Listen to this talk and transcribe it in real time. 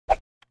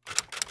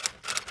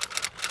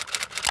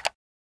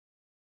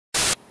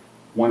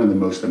One of the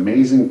most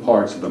amazing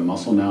parts of the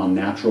MuscleNOW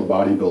natural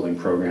bodybuilding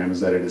program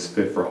is that it is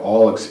fit for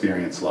all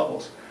experience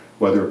levels,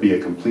 whether it be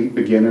a complete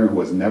beginner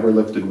who has never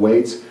lifted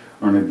weights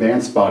or an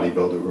advanced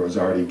bodybuilder who has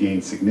already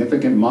gained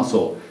significant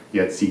muscle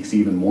yet seeks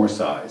even more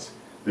size.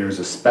 There is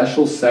a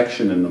special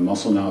section in the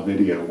MuscleNOW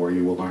video where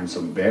you will learn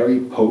some very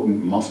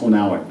potent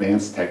MuscleNOW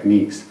advanced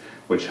techniques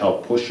which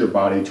help push your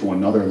body to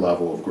another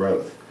level of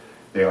growth.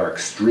 They are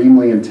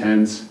extremely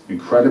intense,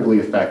 incredibly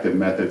effective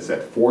methods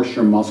that force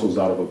your muscles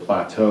out of a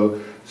plateau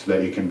so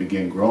that you can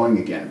begin growing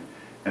again.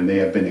 And they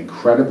have been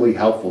incredibly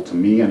helpful to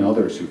me and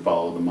others who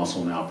follow the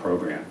MuscleNOW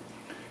program.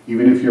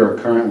 Even if you are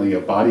currently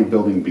a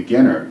bodybuilding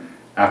beginner,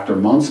 after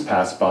months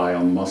pass by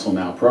on the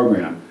MuscleNOW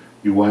program,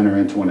 you will enter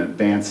into an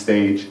advanced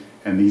stage,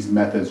 and these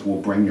methods will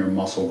bring your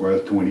muscle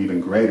growth to an even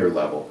greater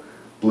level.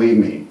 Believe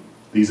me,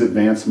 these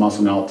advanced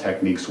MuscleNOW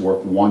techniques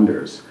work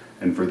wonders,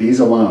 and for these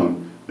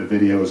alone, the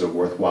video is a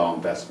worthwhile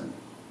investment.